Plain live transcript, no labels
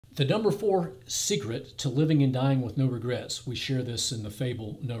The number 4 secret to living and dying with no regrets, we share this in the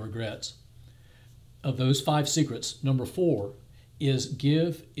fable, No Regrets. Of those 5 secrets, number 4 is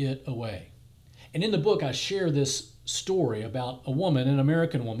give it away. And in the book, I share this story about a woman, an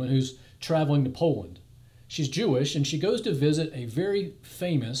American woman, who's traveling to Poland. She's Jewish, and she goes to visit a very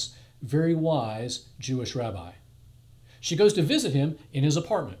famous, very wise Jewish rabbi. She goes to visit him in his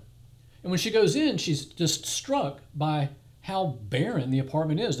apartment. And when she goes in, she's just struck by how barren the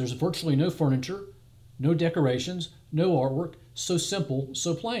apartment is. There's virtually no furniture, no decorations, no artwork, so simple,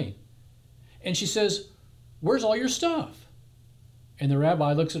 so plain. And she says, "Where's all your stuff?" And the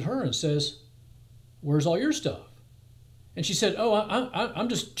rabbi looks at her and says, "Where's all your stuff?" And she said, "Oh, I'm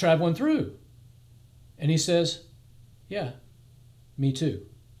just traveling through." And he says, "Yeah, me too.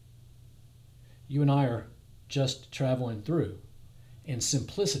 You and I are just traveling through." And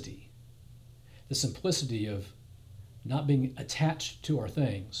simplicity, the simplicity of not being attached to our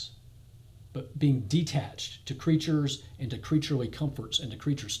things, but being detached to creatures and to creaturely comforts and to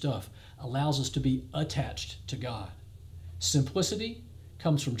creature stuff, allows us to be attached to God. Simplicity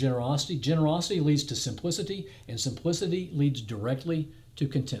comes from generosity. Generosity leads to simplicity, and simplicity leads directly to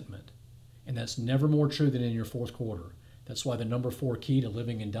contentment. And that's never more true than in your 4th quarter. That's why the number 4 key to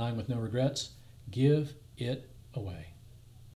living and dying with no regrets, give it away.